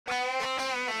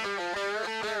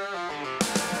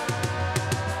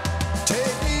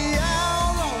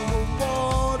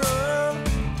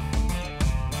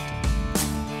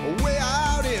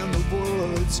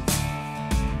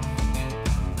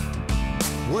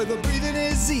where the breathing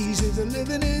is easy, the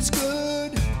living is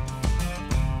good.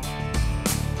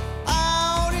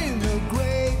 Out in the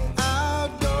great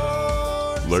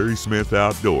outdoors. Larry Smith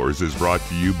Outdoors is brought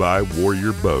to you by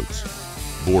Warrior Boats,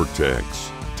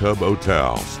 Vortex, Tub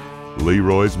Hotels,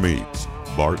 Leroy's Meats,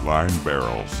 Bartline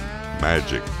Barrels,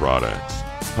 Magic Products,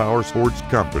 Power Sports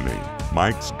Company,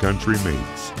 Mike's Country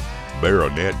Meats,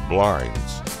 Baronet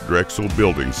Blinds, Drexel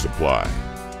Building Supply,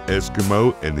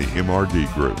 Eskimo and the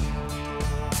MRD Group.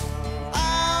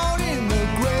 Out in the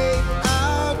great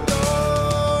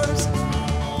outdoors.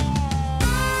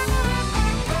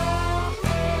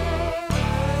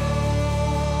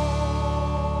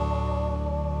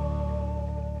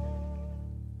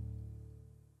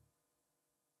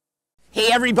 Hey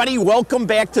everybody, welcome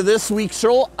back to this week's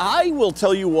show. I will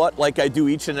tell you what, like I do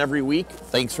each and every week,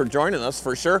 thanks for joining us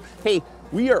for sure. Hey,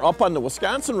 we are up on the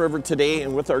Wisconsin River today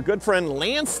and with our good friend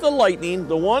Lance the Lightning,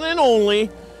 the one and only,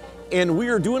 and we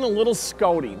are doing a little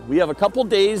scouting. We have a couple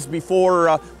days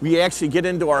before we actually get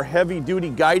into our heavy duty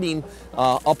guiding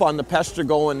up on the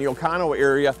Peshtigo and the Oconto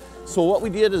area. So what we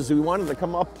did is we wanted to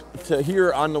come up to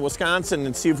here on the Wisconsin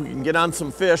and see if we can get on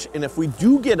some fish. And if we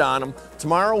do get on them,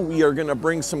 tomorrow we are gonna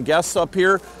bring some guests up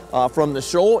here from the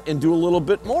show and do a little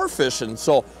bit more fishing.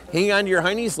 So hang on to your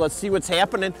heinies, let's see what's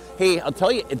happening. Hey, I'll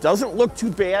tell you, it doesn't look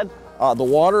too bad. The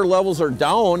water levels are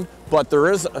down, but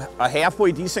there is a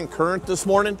halfway decent current this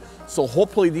morning. So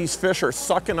hopefully these fish are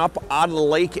sucking up out of the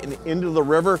lake and into the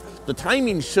river. The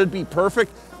timing should be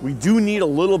perfect. We do need a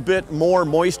little bit more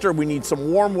moisture. We need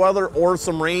some warm weather or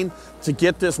some rain to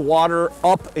get this water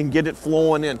up and get it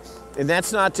flowing in. And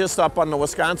that's not just up on the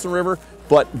Wisconsin River,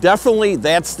 but definitely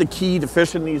that's the key to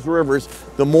fishing these rivers.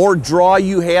 The more draw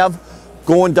you have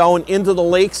going down into the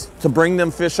lakes to bring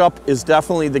them fish up is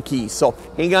definitely the key. So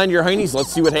hang on to your heinies, let's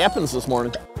see what happens this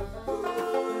morning.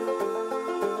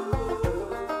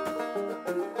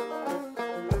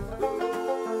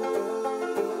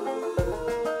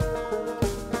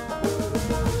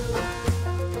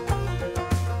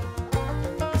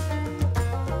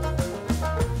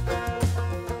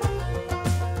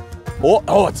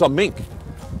 Oh, it's a mink.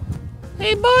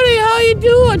 Hey buddy, how you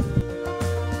doing?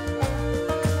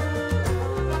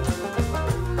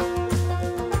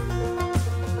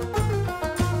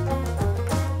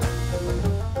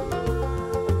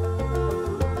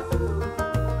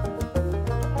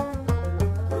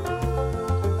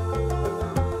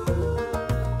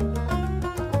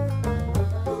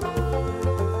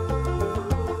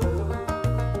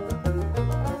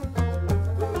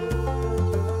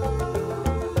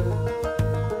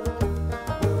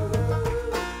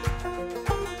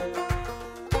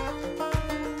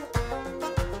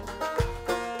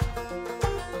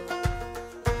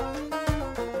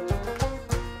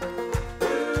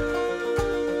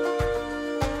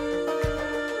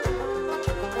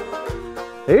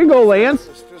 There you go, Lance.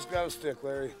 Just got a stick,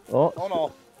 Larry. Oh,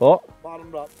 no. Oh.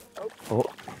 Bottomed up. Oh.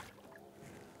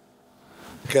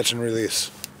 Catch and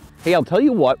release. Hey, I'll tell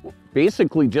you what,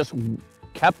 basically just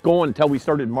kept going until we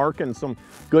started marking some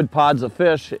good pods of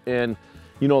fish. And,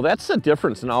 you know, that's the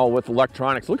difference now with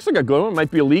electronics. Looks like a good one, might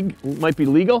be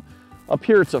legal. Up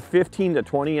here, it's a 15 to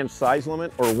 20 inch size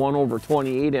limit or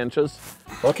 1/28 inches.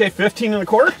 Okay, 15 and a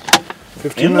quarter.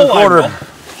 15 and a quarter.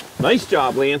 Nice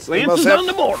job, Lance. Lance is on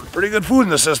the board. Pretty good food in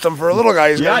the system for a little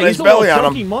guy. He's got a nice he's a belly on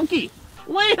chunky him. Monkey.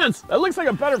 Lance, that looks like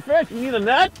a better fish. You need a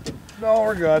net? No,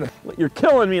 we're good. You're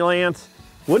killing me, Lance.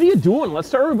 What are you doing?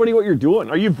 Let's tell everybody what you're doing.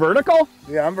 Are you vertical?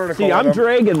 Yeah, I'm vertical. See, I'm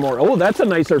dragging more. Oh, that's a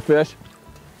nicer fish.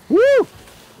 Woo!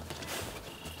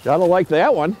 Gotta like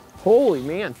that one. Holy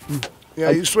man.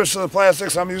 Yeah, you switch to the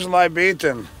plastics. I'm using live bait,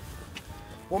 and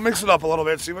we'll mix it up a little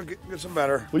bit, see what gets them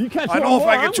better. Well, you catch I know if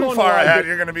I get too far ahead,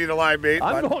 you're going to be the live bait.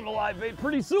 I'm going to live bait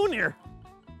pretty soon here.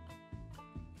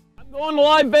 I'm going to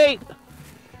live bait.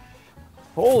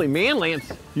 Holy man, Lance,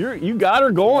 you got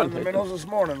her going. The minnows this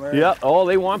morning, Larry. Yeah, oh,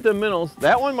 they want the minnows.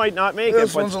 That one might not make it, but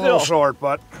this one's a little short,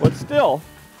 but still.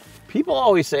 People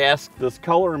always ask, does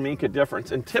color make a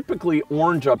difference? And typically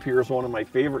orange up here is one of my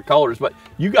favorite colors, but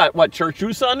you got, what,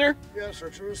 chartreuse on there? Yeah,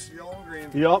 chartreuse, yellow and green.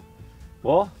 Yep.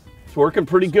 Well, it's working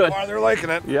pretty good. So far, they're liking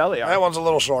it. Yeah, they are. That one's a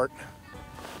little short.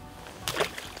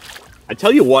 I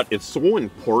tell you what, it's so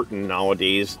important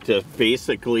nowadays to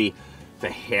basically to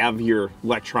have your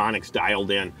electronics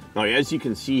dialed in. Now, as you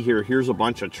can see here, here's a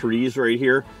bunch of trees right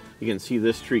here. You can see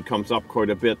this tree comes up quite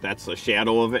a bit. That's the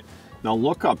shadow of it. Now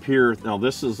look up here. Now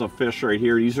this is a fish right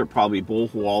here. These are probably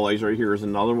both walleyes right here. There's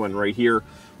another one right here.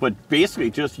 But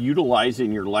basically just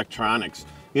utilizing your electronics.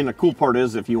 And the cool part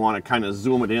is if you want to kind of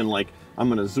zoom it in, like I'm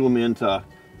going to zoom into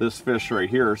this fish right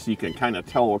here so you can kind of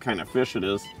tell what kind of fish it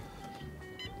is.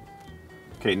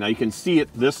 Okay, now you can see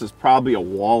it. This is probably a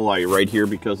walleye right here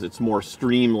because it's more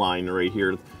streamlined right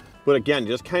here. But again,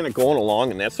 just kind of going along,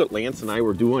 and that's what Lance and I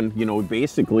were doing. You know,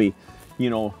 basically,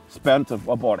 you know, spent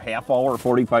about half hour,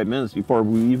 45 minutes before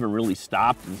we even really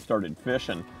stopped and started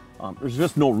fishing. There's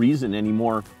just no reason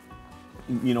anymore,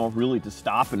 you know, really to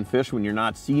stop and fish when you're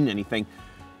not seeing anything.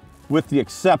 With the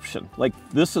exception, like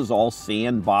this is all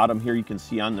sand bottom here. You can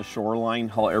see on the shoreline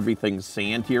how everything's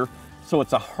sand here. So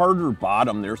it's a harder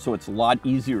bottom there, so it's a lot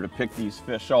easier to pick these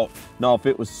fish out. Now, if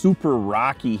it was super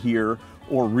rocky here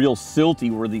or real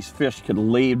silty where these fish could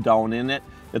lay down in it,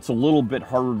 it's a little bit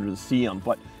harder to see them.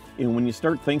 But when you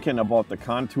start thinking about the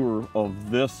contour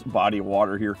of this body of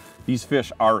water here, these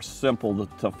fish are simple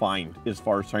to find as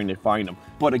far as trying to find them.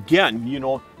 But again, you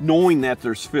know, knowing that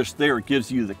there's fish there, it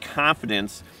gives you the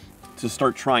confidence to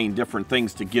start trying different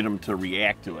things to get them to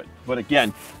react to it. But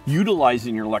again,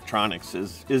 utilizing your electronics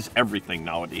is everything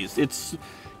nowadays. It's,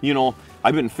 you know,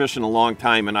 I've been fishing a long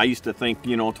time, and I used to think,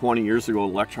 you know, 20 years ago,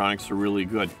 electronics are really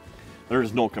good.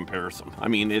 There's no comparison. I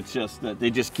mean, it's just that they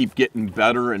just keep getting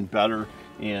better and better.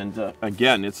 And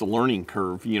again, it's a learning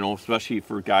curve, you know, especially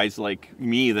for guys like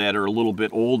me that are a little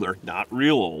bit older, not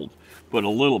real old, but a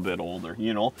little bit older,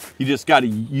 you know. You just got to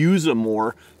use them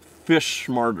more, fish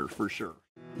smarter for sure.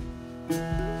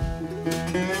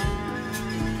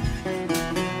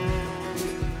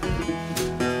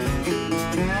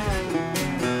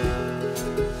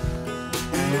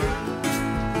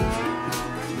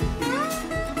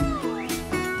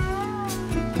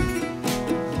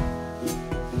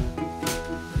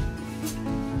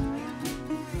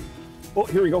 Oh,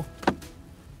 here we go.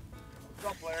 What's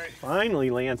up, Larry?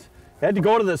 Finally, Lance. Had to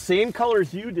go to the same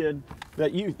colors you did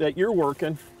that you're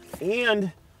working,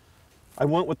 and I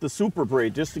went with the super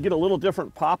braid just to get a little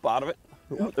different pop out of it.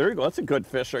 Yep. Ooh, there you go. That's a good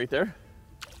fish right there.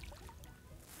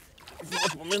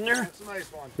 Flip them in there. That's a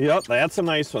nice one. Yep, that's a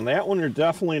nice one. That one you're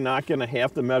definitely not going to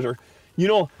have to measure. You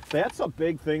know, that's a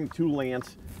big thing too,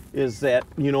 Lance, is that,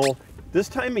 you know, this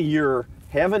time of year,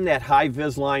 having that high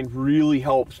vis line really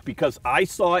helps, because I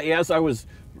saw as I was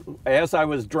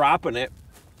dropping it,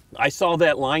 I saw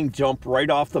that line jump right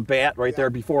off the bat right there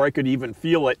before I could even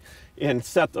feel it and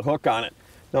set the hook on it.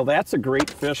 Now that's a great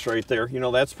fish right there. You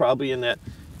know, that's probably in that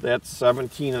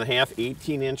 17 and a half,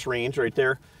 18 inch range right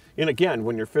there. And again,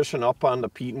 when you're fishing up on the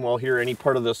Petenwell here, any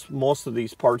part of this, most of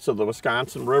these parts of the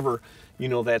Wisconsin River, you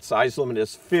know, that size limit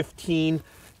is 15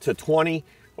 to 20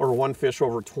 or one fish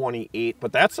over 28.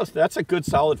 But that's a good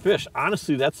solid fish.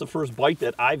 Honestly, that's the first bite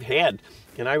that I've had.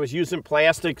 And I was using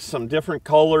plastic, some different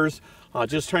colors,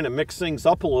 just trying to mix things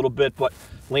up a little bit. But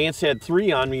Lance had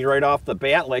 3 on me right off the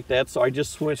bat like that, so I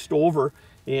just switched over.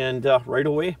 And right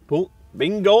away, boom,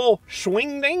 bingo,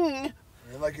 swing ding.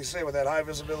 And like you say, with that high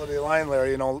visibility line,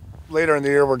 Larry, you know, later in the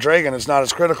year we're dragging, it's not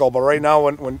as critical. But right now,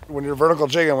 when you're vertical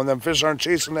jigging, when them fish aren't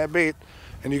chasing that bait,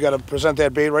 and you got to present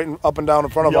that bait right up and down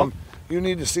in front of them, you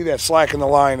need to see that slack in the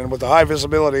line. And with the high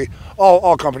visibility,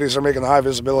 all companies are making the high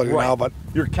visibility now, but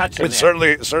you're catching it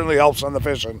certainly helps on the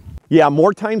fishing. Yeah,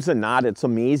 more times than not, it's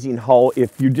amazing how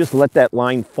if you just let that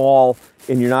line fall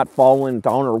and you're not following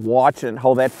down or watching,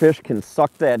 how that fish can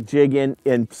suck that jig in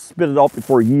and spit it out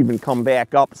before you even come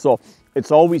back up. So it's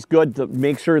always good to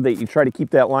make sure that you try to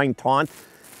keep that line taut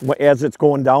as it's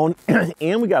going down.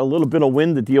 And we got a little bit of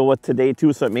wind to deal with today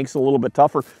too, so it makes it a little bit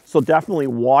tougher. So definitely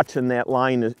watching that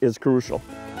line is crucial.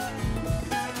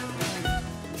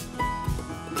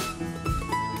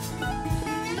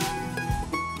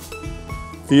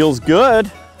 Feels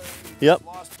good. Yep.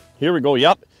 Here we go.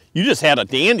 Yep. You just had a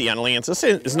dandy on, Lance. This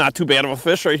is not too bad of a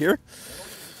fish right here.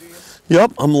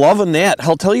 Yep. I'm loving that.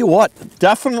 I'll tell you what,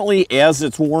 definitely as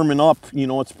it's warming up, you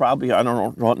know, it's probably, I don't know,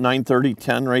 about 9:30,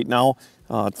 10 right now.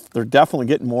 They're definitely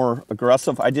getting more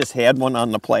aggressive. I just had one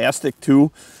on the plastic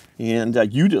too, and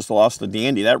you just lost the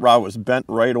dandy. That rod was bent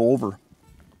right over.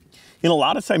 And a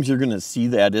lot of times you're going to see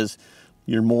that is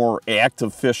your more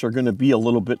active fish are going to be a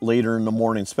little bit later in the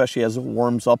morning, especially as it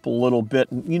warms up a little bit.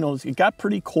 And, you know, it got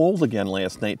pretty cold again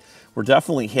last night. We're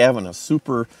definitely having a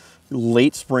super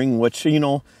late spring, which, you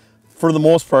know, for the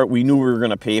most part, we knew we were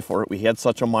going to pay for it. We had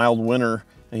such a mild winter,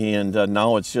 and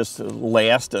now it's just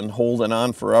last and holding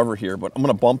on forever here. But I'm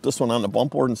going to bump this one on the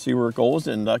bump board and see where it goes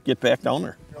and get back down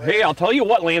there. Hey, I'll tell you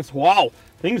what, Lance, wow,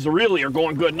 things really are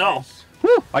going good now.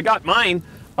 Whew, I got mine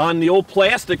on the old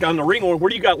plastic on the ring. Where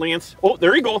do you got, Lance? Oh,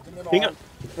 there you go. Hang on.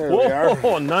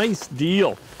 Oh, nice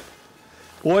deal.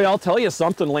 Boy, I'll tell you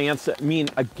something, Lance. I mean,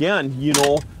 again, you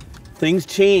know, things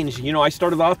change. You know, I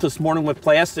started off this morning with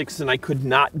plastics and I could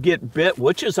not get bit,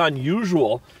 which is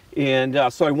unusual. And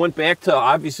so I went back to,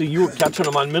 obviously you were catching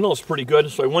them on minnows pretty good.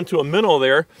 So I went to a minnow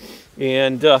there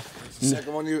and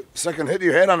Second hit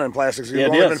you had on them plastics. You've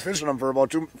only been fishing them for about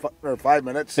 2 or 5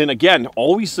 minutes. And again,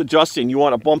 always adjusting. You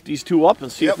want to bump these two up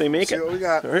and see if they make it. See what we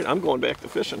got. All right, I'm going back to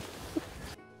fishing.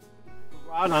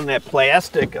 Rod on that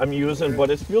plastic I'm using, but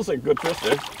it feels like a good fish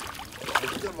there.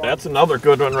 That's another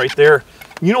good one right there.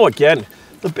 You know, again,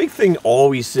 the big thing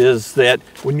always is that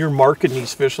when you're marking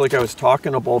these fish, like I was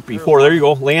talking about before, there you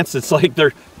go, Lance, it's like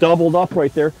they're doubled up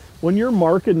right there. When you're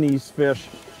marking these fish,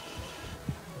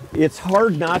 it's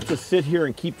hard not to sit here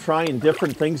and keep trying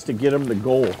different things to get them to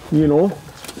go, you know?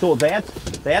 So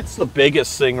that's the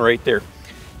biggest thing right there.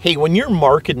 Hey, when you're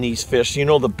marking these fish, you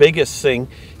know, the biggest thing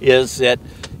is that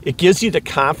it gives you the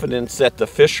confidence that the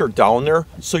fish are down there,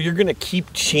 so you're going to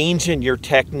keep changing your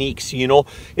techniques, you know.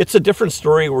 It's a different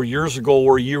story where years ago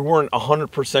where you weren't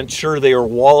 100% sure they were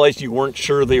walleyes, you weren't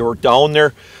sure they were down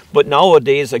there. But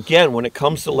nowadays, again, when it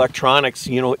comes to electronics,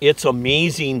 you know, it's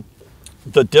amazing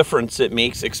the difference it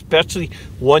makes, especially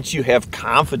once you have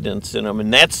confidence in them.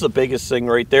 And that's the biggest thing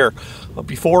right there.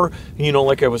 Before, you know,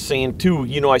 like I was saying too,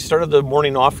 you know, I started the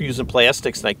morning off using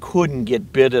plastics and I couldn't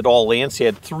get bit at all. Lance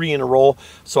had 3 in a row,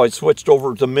 so I switched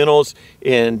over to minnows,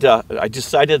 and I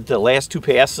decided the last 2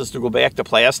 passes to go back to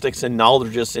plastics, and now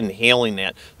they're just inhaling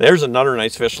that. There's another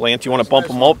nice fish, Lance. You want to bump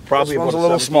them up? Probably this one's about a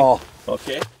little 17. small.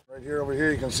 Okay. Right here, over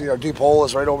here, you can see our deep hole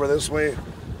is right over this way.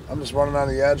 I'm just running on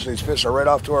the edge. These fish are right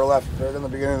off to our left, right in the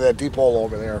beginning of that deep hole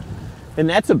over there. And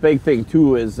that's a big thing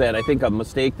too, is that I think a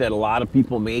mistake that a lot of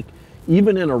people make,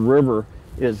 even in a river,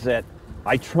 is that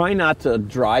I try not to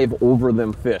drive over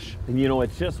them fish. And you know,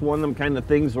 it's just one of them kind of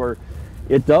things where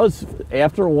it does,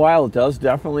 after a while, it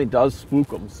definitely does spook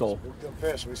them. So spook them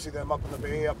fish. We see them up in the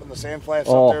bay, up in the sand flats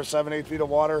up there, 7, 8 feet of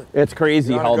water. It's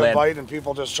crazy how that bite, and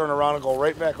people just turn around and go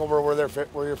right back over where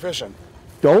you're fishing.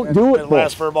 Don't do it. It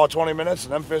lasts for about 20 minutes,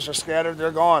 and them fish are scattered. They're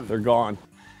gone. They're gone.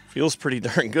 Feels pretty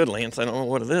darn good, Lance. I don't know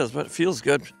what it is, but it feels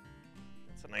good.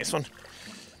 It's a nice one.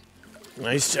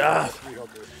 Nice job.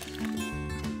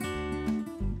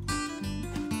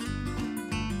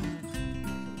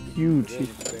 Huge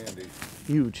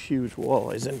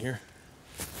walleyes in here.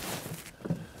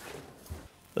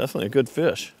 Definitely a good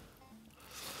fish.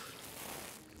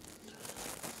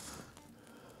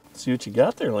 See what you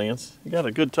got there, Lance. You got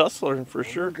a good tussler for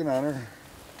sure. Working on her.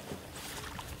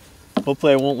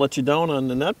 Hopefully I won't let you down on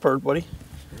the net part, buddy.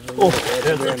 Oh,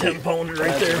 there's a 10-pounder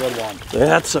right there. That's a good one.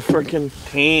 That's a freaking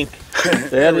tank.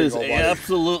 That is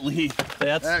absolutely,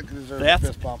 that's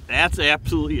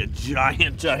absolutely a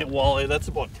giant walleye. That's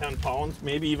about 10 pounds,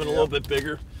 maybe even a little bit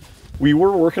bigger. We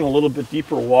were working a little bit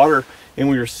deeper water, and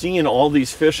we were seeing all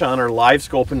these fish on our live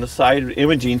scope and the side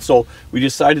imaging, so we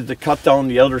decided to cut down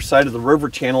the other side of the river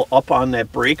channel up on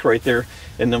that break right there,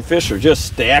 and them fish are just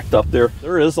stacked up there.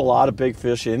 There is a lot of big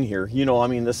fish in here. You know, I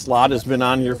mean, this slot has been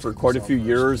on here for quite a few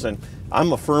years, and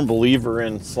I'm a firm believer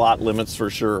in slot limits for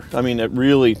sure. I mean, it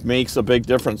really makes a big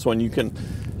difference when you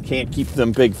can't keep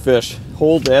them big fish.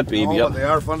 Hold that baby up. They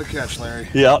are fun to catch, Larry.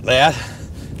 Yeah,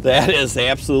 that is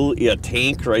absolutely a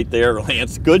tank right there,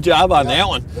 Lance. Good job on that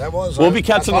one. That was. We'll be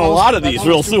catching a lot of these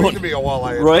real soon. To be a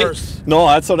walleye right? First. No,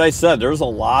 that's what I said. There's a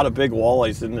lot of big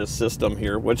walleyes in this system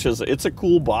here, which is, it's a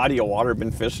cool body of water. I've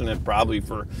been fishing it probably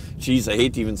for, geez, I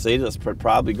hate to even say this, but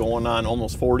probably going on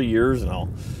almost 40 years now.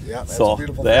 Yeah, that's so a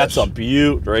beautiful that's fish. a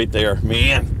beaut right there,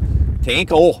 man. Tank,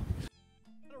 a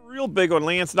real big one,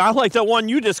 Lance. Not like that one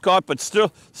you just caught, but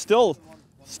still.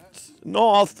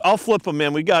 No, I'll flip them,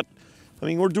 man. I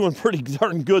mean, we're doing pretty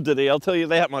darn good today, I'll tell you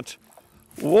that much.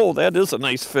 Whoa, that is a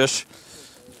nice fish.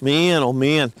 Man, oh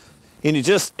man. And he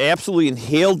just absolutely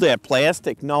inhaled that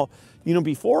plastic. Now, you know,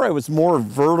 before I was more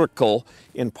vertical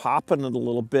in popping it a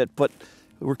little bit, but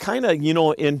we're kind of, you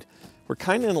know, we're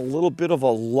kind of in a little bit of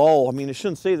a lull. I mean, I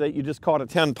shouldn't say that you just caught a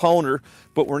 10-pounder,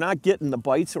 but we're not getting the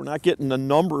bites, we're not getting the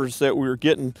numbers that we were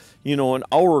getting, you know, an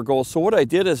hour ago. So what I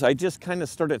did is I just kind of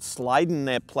started sliding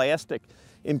that plastic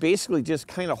and basically just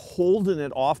kind of holding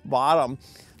it off bottom.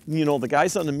 You know, the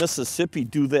guys on the Mississippi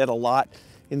do that a lot.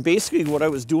 And basically what I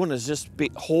was doing is just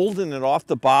holding it off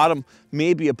the bottom,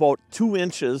 maybe about 2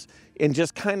 inches, and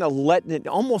just kind of letting it,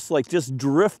 almost like just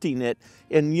drifting it.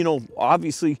 And, you know,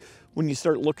 obviously when you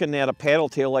start looking at a paddle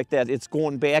tail like that, it's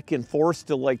going back and forth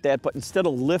still like that, but instead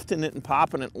of lifting it and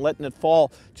popping it and letting it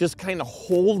fall, just kind of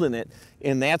holding it.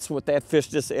 And that's what that fish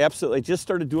just absolutely, I just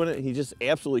started doing it, and he just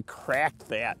absolutely cracked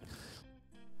that.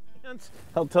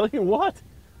 I'll tell you what,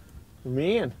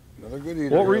 man. Another good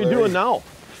eater. What were you doing now?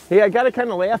 Hey, I got to kind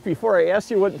of laugh before I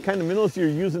asked you what kind of minnows you're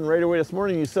using right away this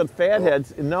morning. You said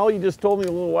fatheads, and now you just told me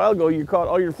a little while ago you caught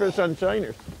all your fish on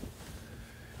shiners.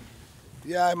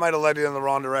 Yeah, I might have led you in the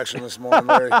wrong direction this morning,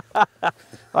 Larry.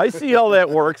 I see how that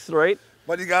works, right?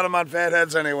 But you got them on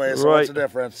fatheads anyway, so right. what's the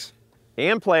difference?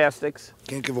 And plastics.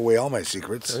 Can't give away all my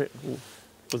secrets. Right.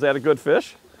 Was that a good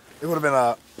fish? It would have been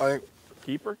a, I think,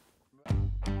 keeper.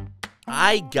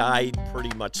 I guide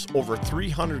pretty much over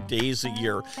 300 days a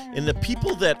year, and the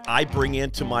people that I bring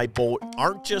into my boat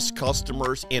aren't just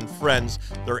customers and friends,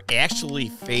 they're actually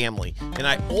family. And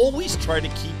I always try to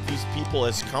keep these people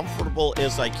as comfortable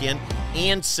as I can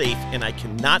and safe, and I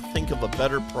cannot think of a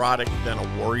better product than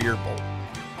a Warrior boat.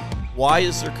 Why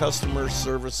is their customer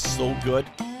service so good?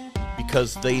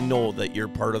 Because they know that you're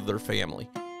part of their family.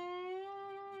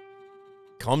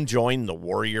 Come join the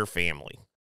Warrior family.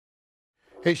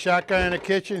 Hey, Shotgun in the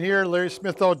Kitchen here, Larry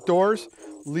Smith Outdoors.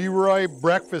 Leroy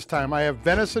breakfast time. I have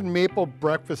venison maple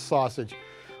breakfast sausage.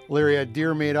 Larry had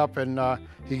deer made up and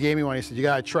he gave me one. He said, you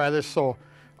gotta try this. So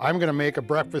I'm gonna make a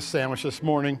breakfast sandwich this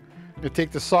morning. I'm gonna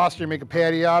take the sausage and make a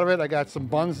patty out of it. I got some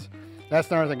buns. That's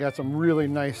another thing, I got some really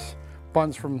nice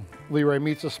buns from Leroy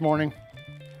Meats this morning.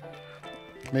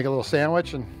 Make a little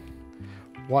sandwich and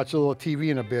watch a little TV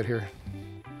in a bit here.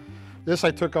 This I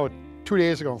took out 2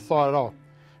 days ago and thawed it out.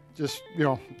 Just, you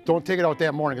know, don't take it out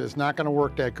that morning because it's not going to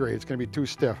work that great. It's going to be too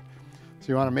stiff. So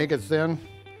you want to make it thin,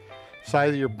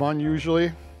 size of your bun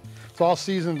usually. It's all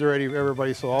seasoned already,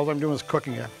 everybody, so all I'm doing is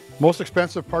cooking it. Most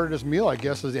expensive part of this meal, I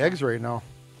guess, is the eggs right now.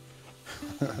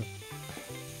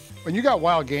 When you got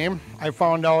wild game, I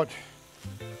found out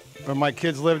when my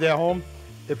kids lived at home,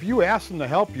 if you ask them to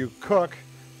help you cook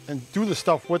and do the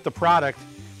stuff with the product,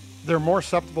 they're more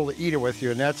susceptible to eat it with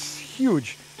you, and that's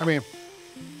huge. I mean,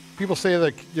 people say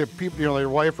that people, you know, their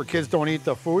wife or kids don't eat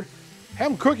the food. Have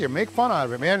them cook it, make fun out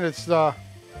of it, man. It's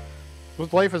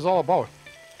what life is all about.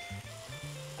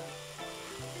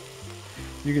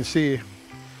 You can see, if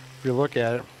you look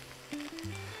at it, you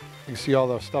can see all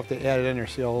the stuff they added in there.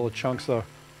 See all the little chunks of,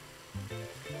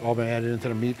 all been added into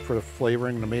the meat for the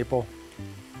flavoring, the maple.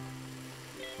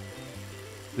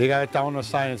 They got it down to a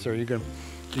science there. You can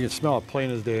smell it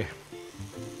plain as day.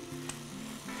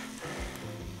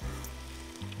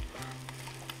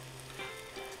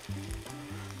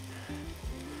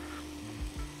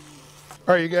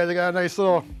 All right, you guys, I got a nice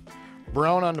little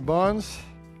brown on the buns,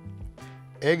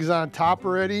 eggs on top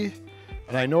already,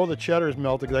 and I know the cheddar is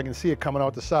melted because I can see it coming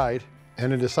out the side.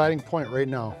 And the deciding point right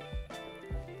now,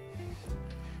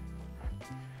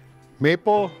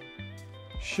 maple,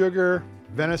 sugar,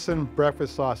 venison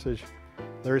breakfast sausage.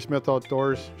 Larry Smith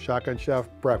Outdoors, Shotgun Chef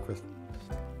breakfast.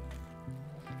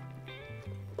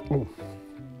 Ooh.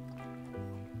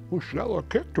 Ooh, she got a little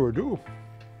kick to her, too.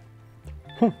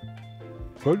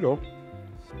 Good though.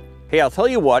 Hey, I'll tell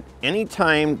you what,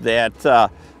 anytime that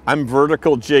I'm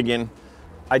vertical jigging,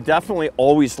 I definitely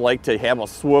always like to have a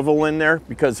swivel in there,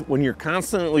 because when you're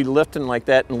constantly lifting like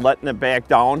that and letting it back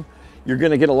down, you're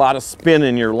gonna get a lot of spin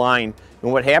in your line.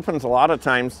 And what happens a lot of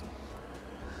times,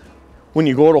 when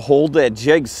you go to hold that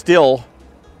jig still,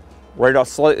 right off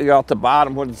slightly out the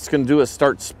bottom, what it's gonna do is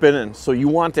start spinning. So you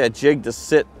want that jig to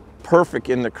sit perfect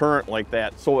in the current like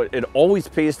that. So it always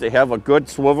pays to have a good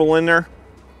swivel in there.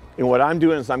 And what I'm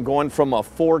doing is I'm going from a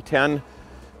 410,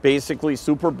 basically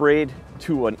super braid,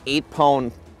 to an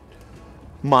 8-pound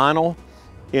mono.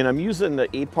 And I'm using the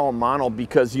 8-pound mono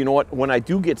because, you know what, when I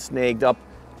do get snagged up,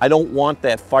 I don't want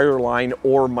that fire line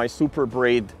or my super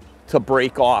braid to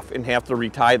break off and have to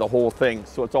retie the whole thing.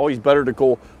 So it's always better to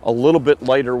go a little bit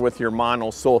lighter with your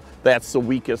mono, so that's the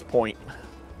weakest point.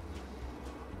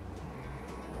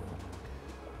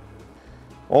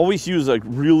 Always use a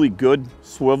really good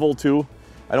swivel too.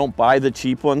 I don't buy the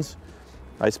cheap ones.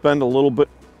 I spend a little bit.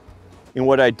 And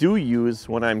what I do use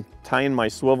when I'm tying my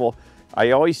swivel,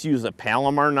 I always use a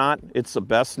Palomar knot. It's the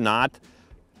best knot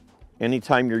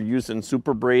anytime you're using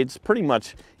super braids. Pretty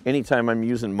much anytime I'm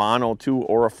using mono too,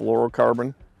 or a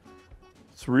fluorocarbon.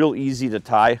 It's real easy to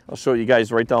tie. I'll show you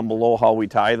guys right down below how we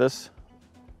tie this.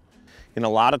 And a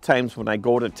lot of times when I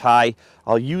go to tie,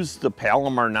 I'll use the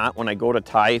Palomar knot when I go to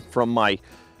tie from my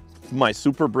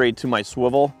super braid to my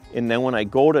swivel. And then when I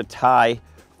go to tie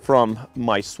from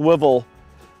my swivel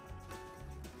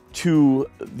to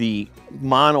the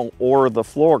mono or the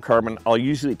fluorocarbon, I'll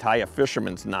usually tie a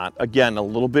fisherman's knot. Again, a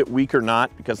little bit weaker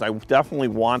knot, because I definitely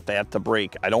want that to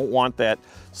break. I don't want that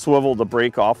swivel to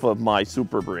break off of my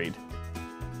super braid.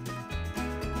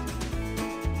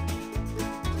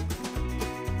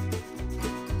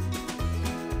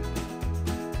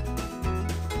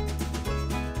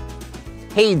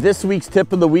 Hey, this week's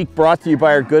tip of the week brought to you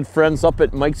by our good friends up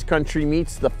at Mike's Country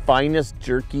Meats, the finest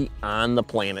jerky on the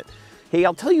planet. Hey,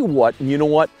 I'll tell you what, you know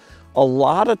what? A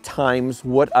lot of times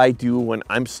what I do when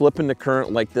I'm slipping the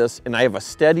current like this and I have a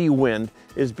steady wind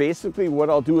is basically what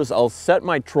I'll do is I'll set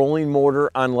my trolling motor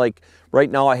on like Right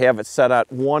now I have it set at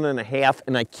 1.5,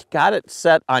 and I got it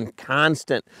set on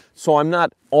constant, so I'm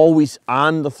not always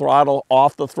on the throttle,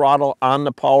 off the throttle, on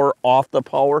the power, off the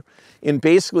power. And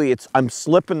basically I'm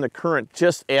slipping the current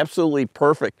just absolutely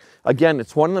perfect. Again,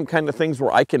 it's one of them kind of things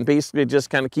where I can basically just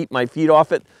kind of keep my feet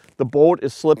off it. The boat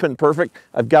is slipping perfect.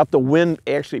 I've got the wind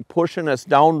actually pushing us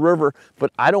downriver,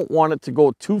 but I don't want it to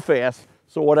go too fast.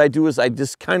 So what I do is I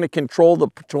just kind of control the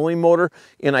petroleum motor,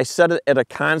 and I set it at a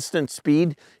constant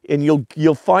speed, and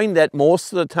you'll find that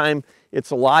most of the time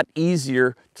it's a lot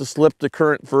easier to slip the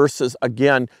current versus,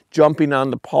 again, jumping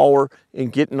on the power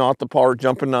and getting off the power,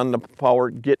 jumping on the power,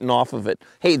 getting off of it.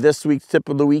 Hey, this week's tip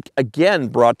of the week, again,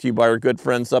 brought to you by our good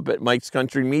friends up at Mike's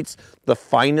Country Meats, the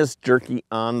finest jerky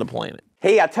on the planet.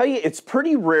 Hey, I tell you, it's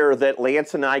pretty rare that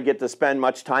Lance and I get to spend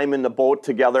much time in the boat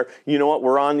together. You know what,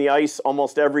 we're on the ice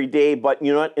almost every day, but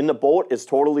you know what, in the boat is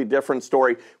totally different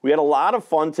story. We had a lot of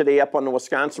fun today up on the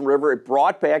Wisconsin River. It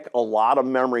brought back a lot of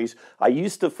memories. I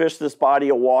used to fish this body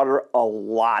of water a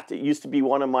lot. It used to be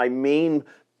one of my main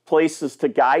places to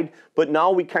guide, but now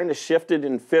we kind of shifted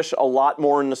and fish a lot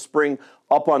more in the spring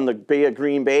up on the Bay of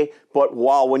Green Bay. But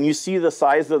wow, when you see the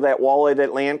size of that walleye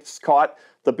that Lance caught,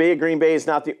 the Bay of Green Bay is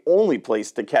not the only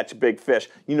place to catch big fish.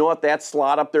 You know what? That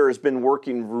slot up there has been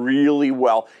working really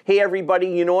well. Hey, everybody,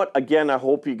 you know what? Again, I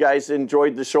hope you guys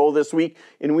enjoyed the show this week,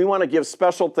 and we want to give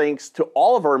special thanks to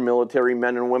all of our military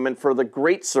men and women for the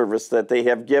great service that they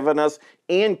have given us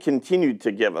and continued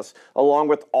to give us, along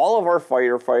with all of our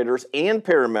firefighters and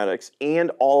paramedics and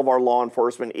all of our law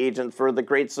enforcement agents for the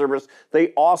great service they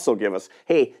also give us.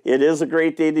 Hey, it is a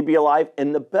great day to be alive,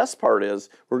 and the best part is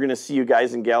we're going to see you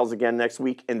guys and gals again next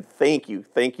week, and thank you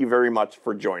very much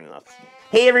for joining us.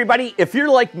 Hey everybody, if you're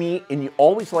like me and you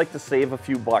always like to save a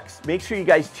few bucks, make sure you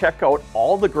guys check out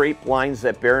all the great blinds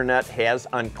that Baronet has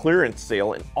on clearance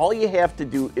sale, and all you have to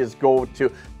do is go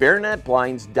to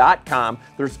baronetblinds.com.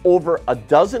 There's over a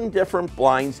dozen different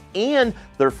blinds and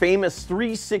their famous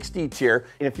 360 chair,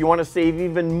 and if you want to save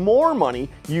even more money,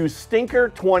 use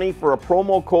Stinker20 for a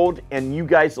promo code and you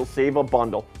guys will save a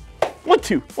bundle. One,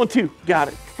 two, got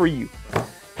it for you.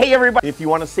 Hey everybody, if you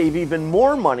want to save even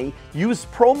more money, use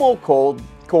promo code,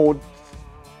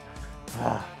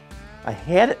 I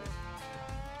had it,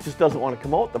 just doesn't want to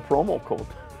come out, the promo code,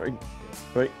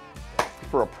 right,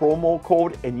 for a promo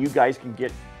code, and you guys can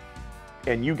get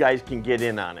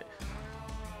in on it.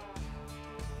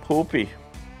 Poopy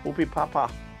papa.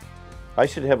 I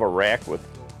should have a rack with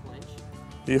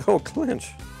the old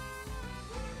clinch.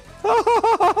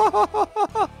 Oh,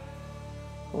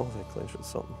 that clinch was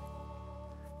something.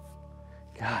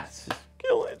 God, it's just